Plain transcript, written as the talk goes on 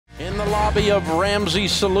the lobby of Ramsey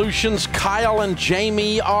Solutions. Kyle and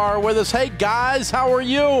Jamie are with us. Hey, guys, how are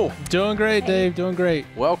you? Doing great, Dave. Doing great.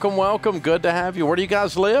 Welcome, welcome. Good to have you. Where do you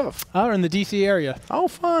guys live? We're in the D.C. area. Oh,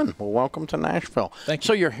 fun. Well, welcome to Nashville. Thank you.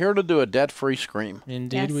 So you're here to do a debt-free scream.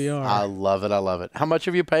 Indeed, we are. I love it. I love it. How much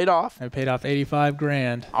have you paid off? I paid off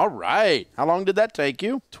 $85,000. All right. How long did that take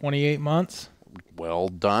you? 28 months. Well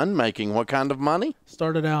done. Making what kind of money?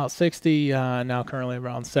 Started out 60, now currently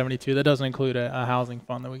around 72. That doesn't include a housing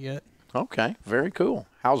fund that we get. Okay. Very cool.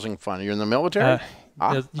 Housing fund. You're in the military?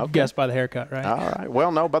 You guessed by the haircut, right? All right.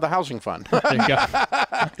 Well, no, by the housing fund. There you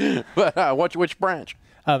go. But which branch?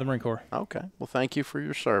 The Marine Corps. Okay. Well, thank you for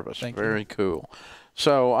your service. Thank you. Very cool.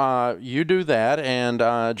 So you do that.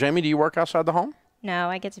 And Jamie, do you work outside the home? No,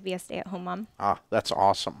 I get to be a stay-at-home mom. That's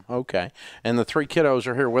awesome. Okay. And the three kiddos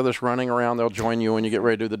are here with us running around. They'll join you when you get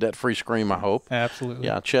ready to do the debt-free scream, I hope. Absolutely.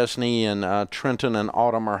 Yeah, Chesney and Trenton and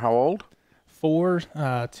Autumn are how old? 4,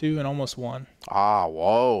 2, and almost 1.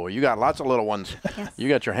 Whoa. You got lots of little ones. Yes. You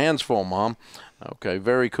got your hands full, Mom. Okay,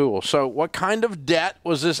 very cool. So what kind of debt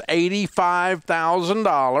was this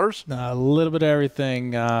 $85,000? A little bit of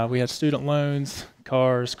everything. We had student loans,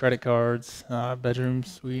 cars, credit cards, bedroom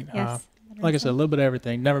suite. Yes. Like I said, a little bit of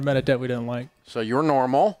everything. Never met a debt we didn't like. So you're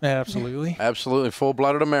normal. Absolutely. Absolutely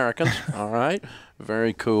full-blooded Americans. All right.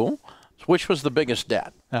 Very cool. So which was the biggest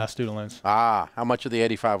debt? Student loans. How much of the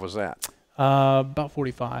 85 was that? About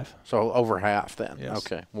 45. So over half then. Yes.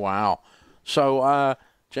 Okay. Wow. So,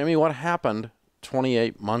 Jamie, what happened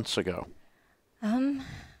 28 months ago?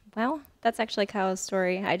 Well, that's actually Kyle's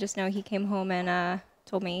story. I just know he came home and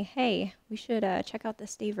told me, hey, we should check out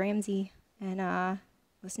this Dave Ramsey and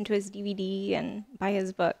listen to his DVD and buy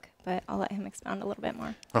his book. But I'll let him expound a little bit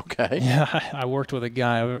more. Okay. Yeah, I worked with a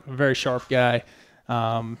guy, a very sharp guy,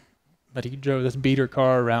 but he drove this beater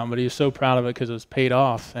car around, but he was so proud of it because it was paid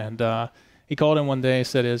off. And he called in one day and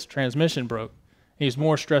said his transmission broke. He was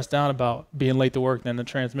more stressed out about being late to work than the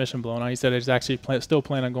transmission blowing out. He said he's actually still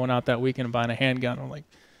planning on going out that weekend and buying a handgun. I'm like,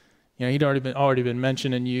 you know, he'd already been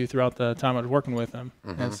mentioning you throughout the time I was working with him.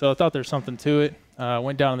 Mm-hmm. And so I thought there's something to it.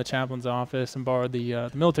 Went down to the chaplain's office and borrowed the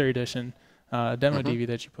military edition demo DVD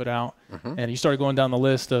that you put out. And you started going down the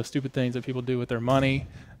list of stupid things that people do with their money.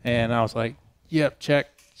 And I was like, yep, check.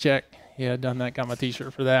 Yeah, done that. Got my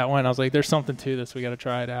T-shirt for that one. I was like, there's something to this. We got to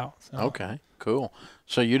try it out. So. Okay, cool.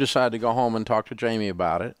 So you decided to go home and talk to Jamie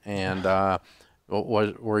about it. And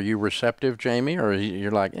were you receptive, Jamie? Or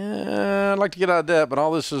you're like, I'd like to get out of debt, but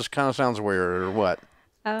all this kind of sounds weird, or what?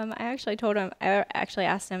 I actually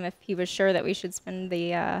asked him if he was sure that we should spend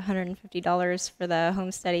the $150 for the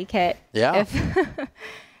home study kit. Yeah. If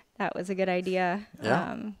that was a good idea.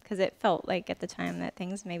 Yeah. Because it felt like at the time that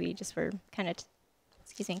things maybe just were kind of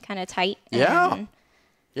tight. Yeah. And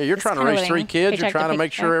yeah, you're just trying to kinda raise 3 living kids. You're paycheck to trying to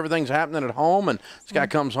make sure paycheck. everything's happening at home, and this guy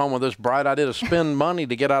comes home with this bright idea to spend money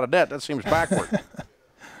to get out of debt. That seems backward.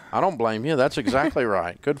 I don't blame you. That's exactly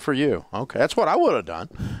right. Good for you. Okay, that's what I would have done.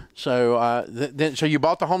 So, so you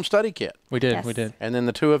bought the home study kit. We did. Yes. We did. And then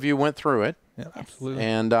the two of you went through it. Yeah, absolutely.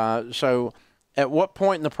 And so at what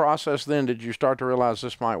point in the process then did you start to realize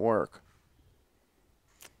this might work?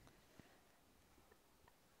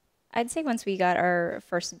 I'd say once we got our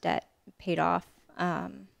first debt paid off,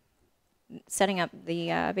 setting up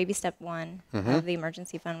the baby step 1 of the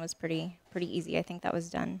emergency fund was pretty easy. I think that was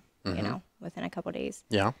done, you know, within a couple days.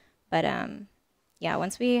 Yeah. But yeah,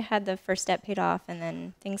 once we had the first debt paid off, and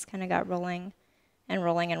then things kind of got rolling. I The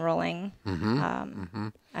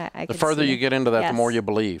could further see- you get into that, the Yes. more you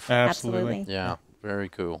believe. Absolutely. Yeah. Very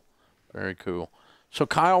cool. Very cool. So,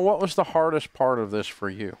 Kyle, what was the hardest part of this for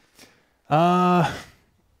you?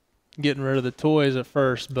 Getting rid of the toys at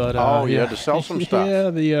first, but you had to sell some stuff. Yeah,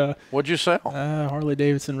 the What'd you sell? Harley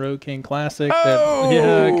Davidson Road King Classic. Oh!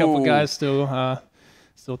 That, a couple guys still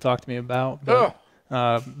talk to me about. But,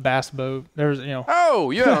 Oh. bass boat. There's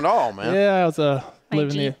Oh, you had it all, man. Yeah, I was My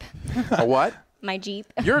living Jeep. A what? My Jeep.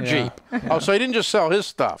 Your Yeah. Jeep. Oh, so he didn't just sell his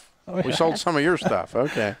stuff. Oh, We yeah. sold some of your stuff.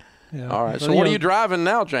 Okay. Yeah. All right. But, So what are you driving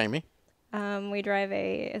now, Jamie? We drive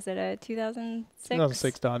is it a 2006?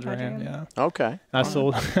 2006 Dodge Ram. Yeah. Okay. I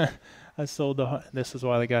sold. I sold the. This is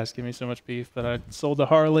why the guys give me so much beef. But I sold the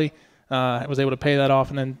Harley. I was able to pay that off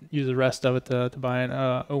and then use the rest of it to buy an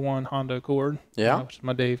 01 Honda Accord. Yeah. Which is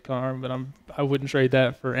my Dave car, but I wouldn't trade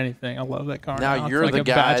that for anything. I love that car. Now It's you're like the a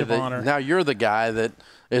guy badge of that honor. now you're the guy that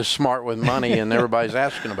is smart with money, and everybody's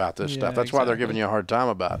asking about this Yeah, stuff. That's why they're exactly. giving you a hard time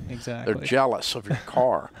about it. Exactly. They're jealous of your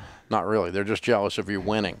car. Not really. They're just jealous of you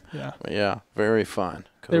winning. Yeah. But yeah. Very fun.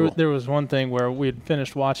 Cool. There was one thing where we had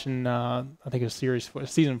finished watching, I think it was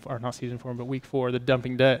not season 4, but week 4, the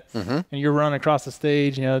dumping debt. And you're running across the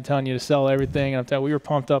stage, telling you to sell everything. And we were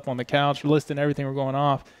pumped up on the couch, listing everything we're going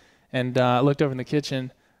off. And I looked over in the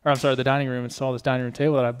kitchen, or I'm sorry, the dining room, and saw this dining room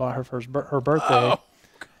table that I bought her for her birthday. Oh.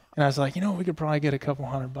 And I was like, we could probably get a couple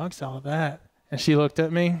 $100 out of that. And she looked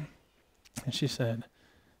at me and she said,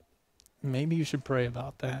 maybe you should pray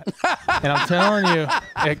about that. And I'm telling you,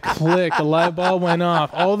 it clicked. The light bulb went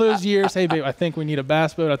off. All those years, hey, babe, I think we need a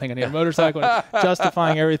bass boat. I think I need a motorcycle.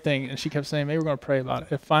 Justifying everything. And she kept saying, maybe we're going to pray about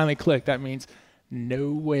it. It finally clicked. That means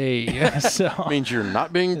no way. So means you're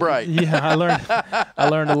not being bright. Yeah, I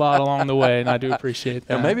learned a lot along the way, and I do appreciate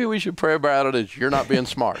that. And maybe we should pray about it as you're not being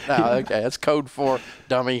smart. Okay, that's code for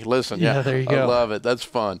dummy. Listen, yeah, there you go. I love it. That's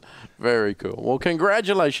fun. Very cool. Well,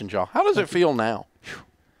 congratulations, y'all. How does it feel now?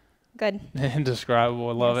 Good. Indescribable.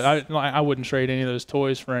 I love it. I wouldn't trade any of those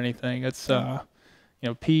toys for anything. It's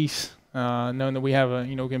peace, knowing that we have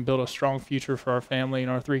we can build a strong future for our family,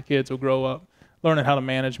 and our 3 kids will grow up learning how to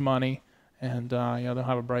manage money. And they'll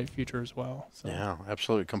have a bright future as well. So. Yeah,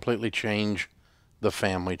 absolutely. Completely change the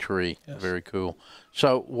family tree. Yes. Very cool.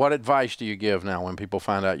 So what advice do you give now when people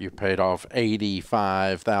find out you paid off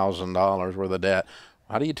 $85,000 worth of debt?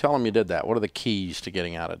 How do you tell them you did that? What are the keys to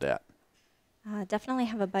getting out of debt? Definitely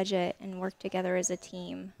have a budget and work together as a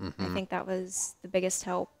team. I think that was the biggest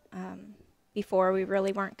help. Before, we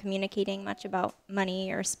really weren't communicating much about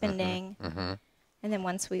money or spending. And then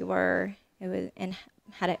once we were, and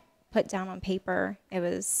had it put down on paper, it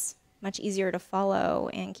was much easier to follow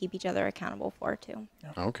and keep each other accountable for too.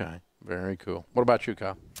 Okay, very cool. What about you,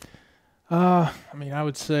 Kyle? I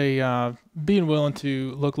would say being willing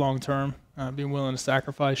to look long term, being willing to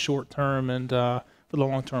sacrifice short term, and for the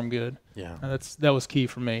long term good. Yeah, that was key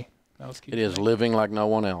for me. That was key. It is living like no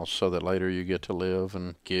one else, so that later you get to live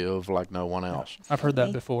and give like no one else. I've heard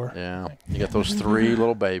that before. Yeah, you got those 3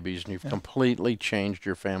 little babies, and you've completely changed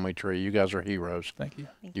your family tree. You guys are heroes. Thank you.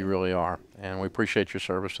 You really are, and we appreciate your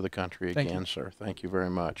service to the country again, Thank you. sir. Thank you very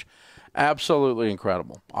much. Absolutely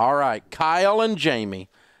incredible. All right, Kyle and Jamie,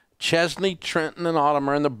 Chesney, Trenton, and Autumn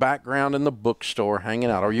are in the background in the bookstore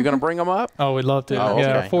hanging out. Are you going to bring them up? Oh, we'd love to. Oh, yeah,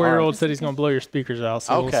 okay. our 4-year-old said he's going to blow your speakers out.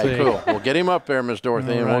 So Okay, we'll see. cool. We'll get him up there, Miss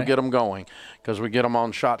Dorothy, and we'll right. get him going because we get him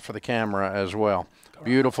on shot for the camera as well.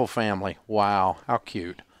 Beautiful family. Wow, how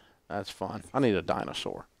cute. That's fun. I need a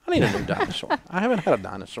dinosaur. I need a new dinosaur. I haven't had a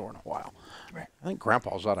dinosaur in a while. I think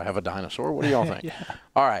Grandpa's ought to have a dinosaur. What do y'all think? Yeah.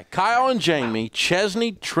 All right, Kyle and Jamie,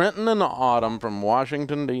 Chesney, Trenton, and Autumn from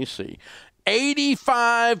Washington, D.C.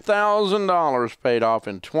 $85,000 paid off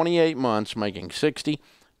in 28 months, making $60,000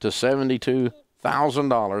 to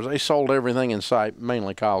 $72,000. They sold everything in sight,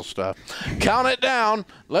 mainly Kyle's stuff. Count it down.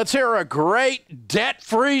 Let's hear a great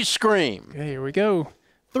debt-free scream. Okay, here we go.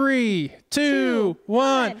 3, 2,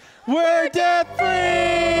 1. We're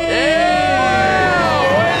debt-free! Yeah!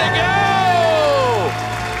 Way to go!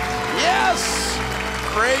 Yes!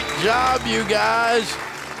 Great job, you guys.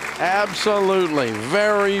 Absolutely.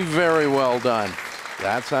 Very, very well done.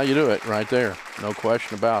 That's how you do it right there. No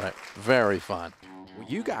question about it. Very fun. Well,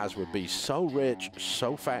 you guys would be so rich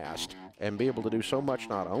so fast and be able to do so much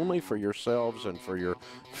not only for yourselves and for your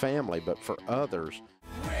family, but for others.